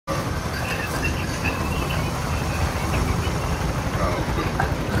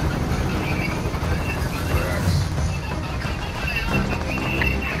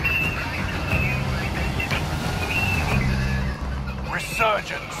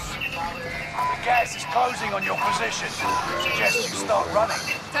The gas is closing on your position. Suggest you start running.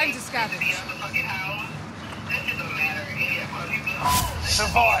 Time to scavenge.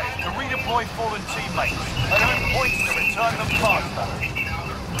 Survive to redeploy fallen teammates and earn points to return them faster.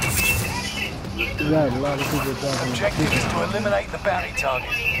 Right, a lot of people talking. Objective is to eliminate the bounty target.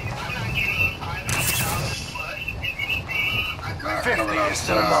 50 is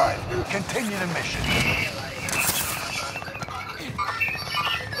still alive. Continue the mission.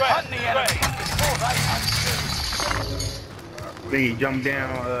 Hunt the enemy before they hunt you. Biggie, jump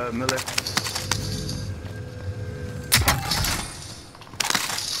down, Miller.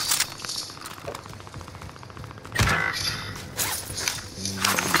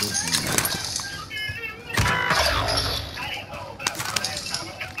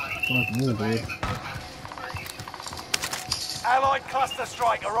 Fuck me, dude. Allied cluster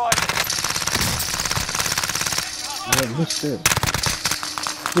strike arriving. Yeah, this shit.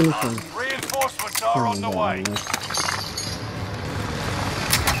 Listen. Reinforcements are on the way.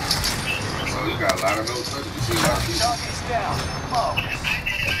 Oh, you got a lot of notes. Did you see a lot of people? Target's down. Oh.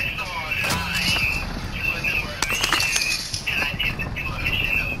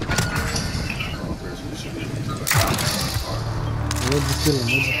 Where'd you kill him?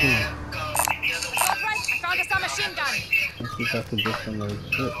 Where'd you kill him? Alright, I found a submachine gun. Let's see if I can get some of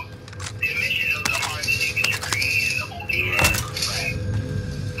this shit.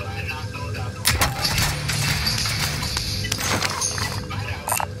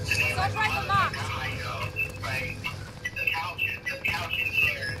 Assault rifle marked.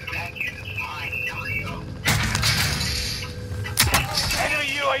 Enemy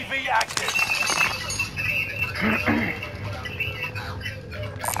UAV active.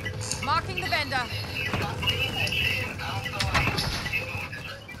 Marking the vendor.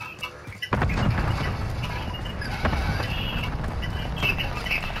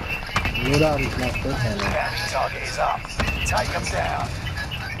 Loadout is not first hand. Bounty target is up. Take them down.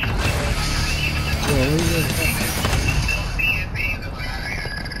 Yeah, where you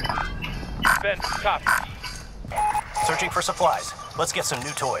at? Ben, copy. Searching for supplies. Let's get some new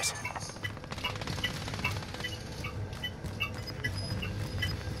toys.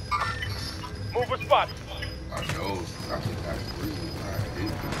 Move a spot. My nose, I think I breathe.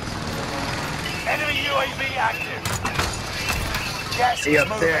 Enemy UAV active. Gas He is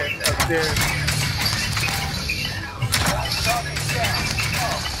upstairs, moving. upstairs. Target's down.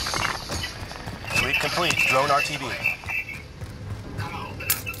 Sweep complete. Drone RTB.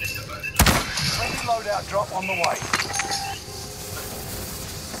 Friendly loadout drop on the way.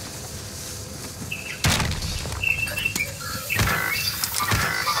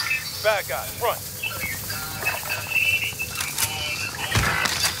 Bad guy, front.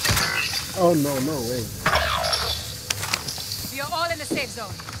 Oh no, no way. We are all in the safe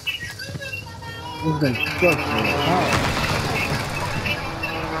zone. This thing sucks, man. How?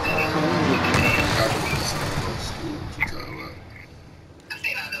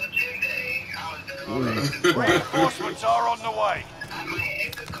 Reinforcements are on the way.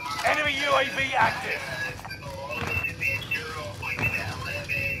 Enemy UAV active.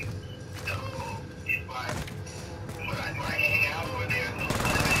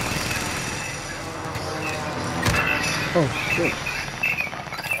 Oh shit.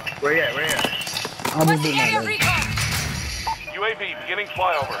 Where you at? Where you at? I'll What's be the my area leg. recon? UAV beginning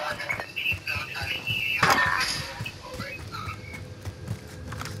flyover.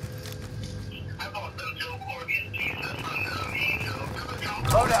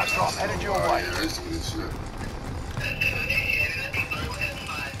 Loadout drop headed your way. Yeah, that's good shit.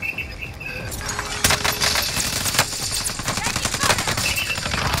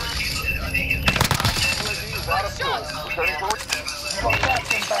 Returning forward. You've got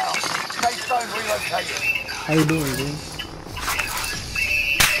gas inbound. Safe zone relocated. How you doing, dude?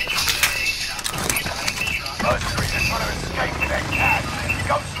 Mercenaries are trying to escape with their cash.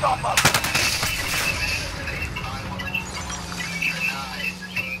 Go stop them.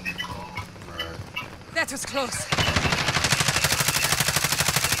 That was close.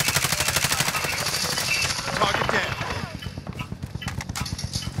 Target down.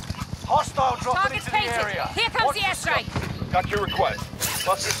 Hostile dropping Target's into the painted. area. Here comes Watch the airstrike. scope. Got your request.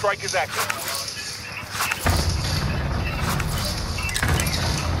 Cluster strike is active.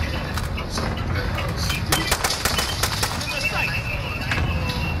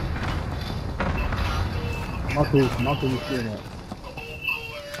 Marcus, you see that?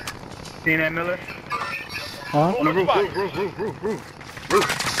 Seen that, Miller? Huh? On the roof, roof.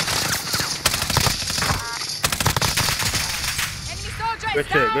 Enemy soldier Good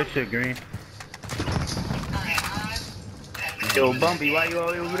is down. shit, Green. Yo, Bumpy, why you all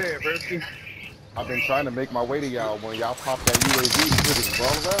over there, Bursky? I've been trying to make my way to y'all. When y'all pop that UAV, niggas is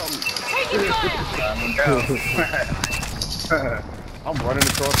all around me. I'm running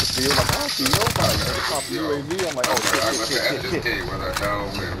across the field like, I don't see nobody. When they pop the UAV, I'm like, oh, shit.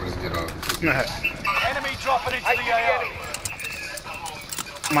 Enemy dropping into the AO.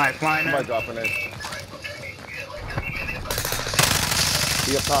 My flying Somebody in. dropping in.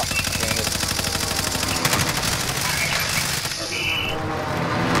 Be up top. Can't hit.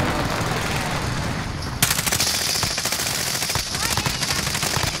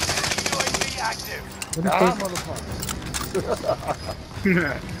 UAV active. What the fuck?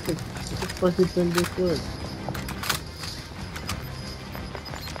 What the fuck you think this was?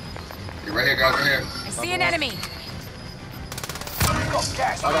 You're right here, guys, right here. I see an enemy. Got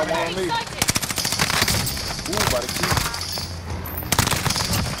gas I got moving one on in. me. Ooh, by the key.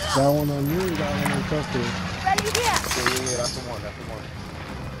 That one on you, that one on top there. Ready here. Yeah, that's the one,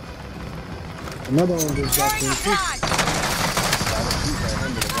 Another one just dropped Throwing in a too. frag. I was shooting at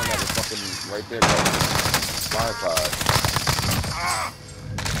him, but the one that was fucking right there, my side.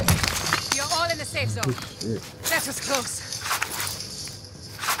 You're all in the safe zone. Shit. That was close.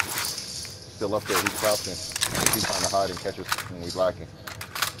 Still up there, he's crouching. He's trying to hide and catch us when we lacking.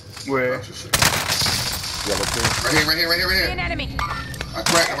 Where? Yellow pin. Right here. See an enemy. I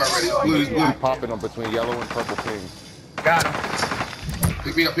cracked him already. Blue. I'm popping them between yellow and purple ping. Got him.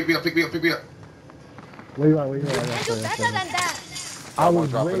 Pick me up. Where you at? I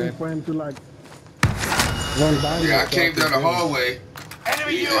was Drop it waiting in. for him to like run by me. Yeah, I came down the hallway.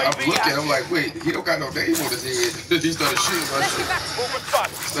 Enemy Yeah, I'm UAV looking. I'm active. like, wait, he don't got no name on his head. He started shooting my Let's shit. get back. Moving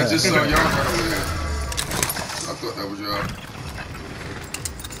fast. I just saw y'all run over there. I thought that was y'all.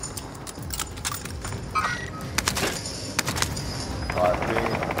 Alright,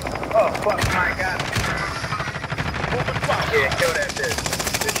 ping. Oh, fuck, my God. Moving fast. Yeah, kill that shit.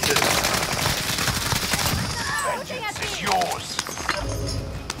 Vengeance is yours.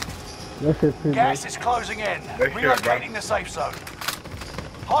 That's it, too, Gas is closing in. Make sure, Relocating the safe zone.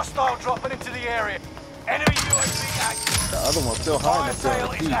 Hostile dropping into the area. Enemy UAV active. The other one's still hiding up there on the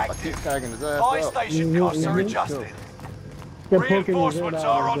Fire keep. sale I is keep active. tagging his ass Buy up. station costs are adjusted. Reinforcements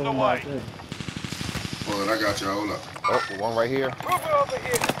are on the way. Hold on, I got y'all. Hold up. Oh, one right here. Move over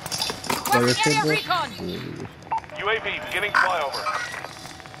here. Requesting area recon. UAV beginning flyover.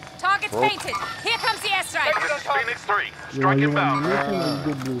 Target's Broke. painted. Here comes the airstrike. This is Phoenix 3. You Strike want inbound. ammunition or you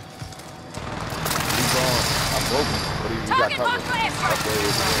good blue? He's gone. I'm broken. What do you got Target covered? marked for airstrike.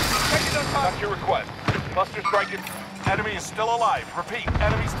 That's your request. Cluster striking. Enemy is still alive. Repeat,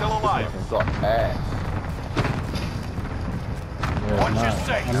 enemy still alive. Suck ass. Watch your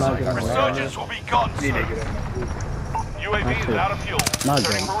six. I'm not gonna Resurgence will be gone Need to soon. get on my food. UAV is out of fuel. Not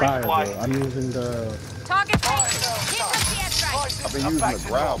Turning getting for fired resupply. though. I'm using the Target painted. Here comes the airstrike. I've been using the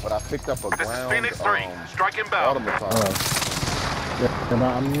ground, but I picked up a This is ground Phoenix 3. Strike inbound. automaton. yeah, and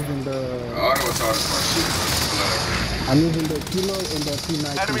I'm using the Automaton is my shit. I'm using the kilo and the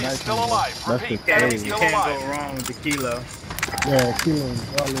P90. Enemy is still rifle. alive. That's Repeat, the enemy crazy. still Can't alive. go wrong with the kilo. Yeah, kilo.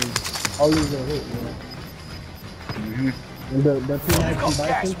 Always a hit, man. And the got P90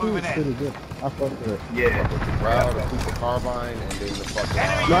 gas Bison too moving is in. pretty good. I fuck with it. Yeah. The ground, the super carbine, and then the fucking.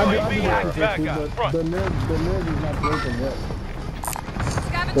 Enemy No, I UAV do active. that too, but the nerve is not broken yet.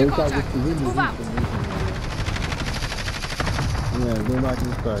 So Scavenger it's like contact. it's really Move out. weak. Yeah, go back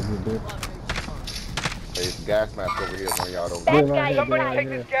inside, you bitch. There's gas mask over here. One of y'all don't. Go right here, go right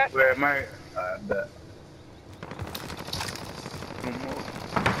here. gas. Where am I? Bet.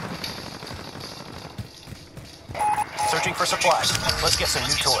 Searching for supplies. Let's get some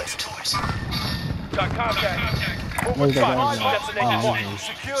new toys. Got contact. Where's Moving the guy? fast. Destination Oh, point. okay.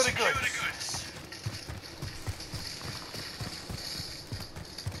 Secure the goods.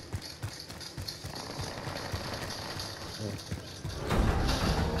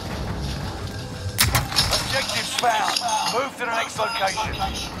 Objectives found. Move to the next location.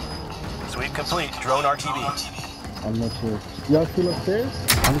 Sweep complete. Drone RTB. I'm not sure. Y'all still upstairs?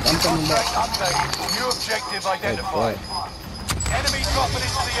 I'm coming back. Update. New objective identified. Enemy dropping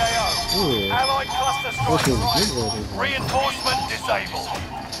into the AO. Ooh. Allied cluster This strike is right. good over here. Reinforcement disabled.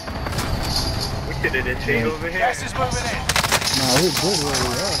 We should have did shit over here. Gas is moving in. Nah, we're good where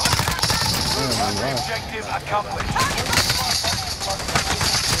we are. Primary objective accomplished.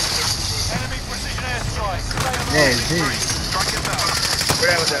 Enemy precision airstrike. Stay on the Oh, Phoenix geez. 3. Strike inbound. Where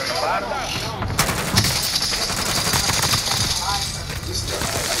that was at the bottom?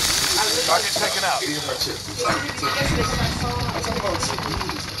 Target taken out. Give my chip. I'm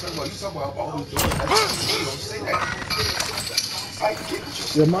talking about you talking about always doing that. You don't say that.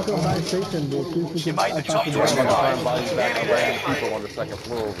 Yeah, I'm not gonna buy station, bro. See if we You can made the top attack 20 I'm gonna try and spot. buy you back Nearly random there. people on the second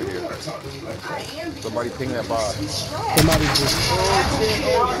floor over here. Somebody ping that bar. Somebody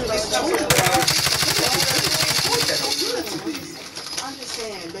just. I'm just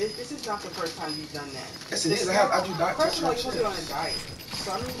saying, but this is not the first time you've done that. Yes, it is. I do not First touch of all, your you're shit. on a diet.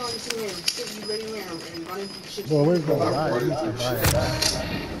 So I'm not going to sit here and sit you laying there and running through shit. Bro, where's the guy? He's the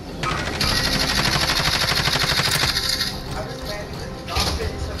guy.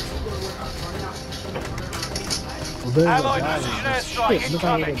 Well, there's a Allied guy. precision Shit, airstrike look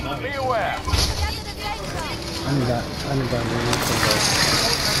how incoming. they died. Be aware. I need that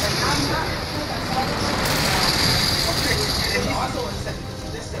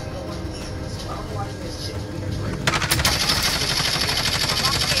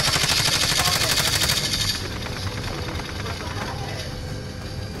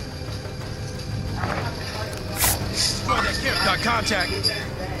Got contact. I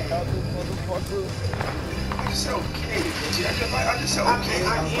just said okay. I just said okay.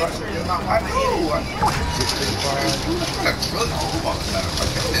 I know. I'm not really cool all the time.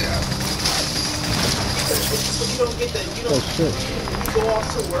 Okay. So you don't get the, you don't, Oh shit. you go off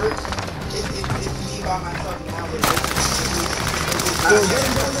to work, it's me by myself now.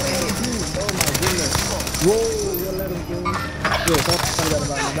 Oh my goodness. Whoa, you let him go. Yo, don't forget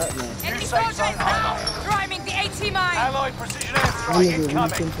about that, man. Enemy soldiers! Priming the AT mine! Allied precision I airstrike need to incoming.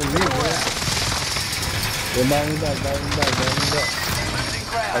 listen to me, bro. Yeah, buy me back. Losing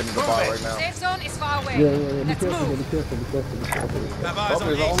ground. Heading to the bar right now. Safe zone is far away. Yeah. Be Let's careful, move. be careful. Have eyes on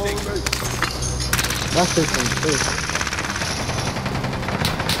Somebody's the all over exit. me. That's station, safe.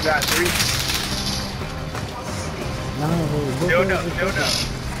 Got 3. Nah, Still no.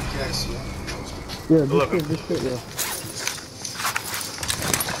 Yeah, this shit, yeah.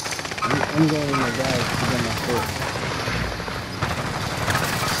 I'm going in the guys to get my foot.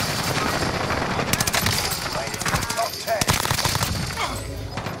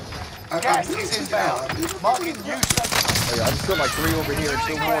 Gas is inbound. Marking new subject. Hey, I just feel like 3 over here and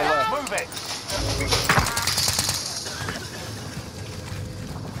 2 more left. Move it.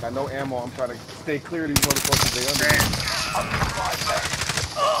 Got no ammo. I'm trying to stay clear of these motherfuckers. They under me.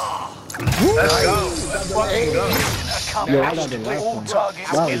 Let's go. Let's fucking go. Yo, I got the last All one.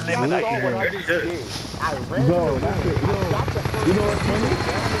 targets That was eliminated. good. Good. Yo, that's it. You know what's funny?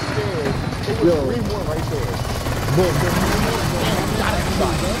 Yo, 3 more right there.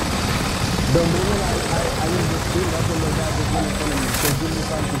 the moment I was just sitting, that's when the guy was in front of me. So give me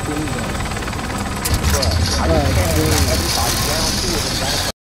time to kill him. Bruh, I just can't. Everybody down 2 of them.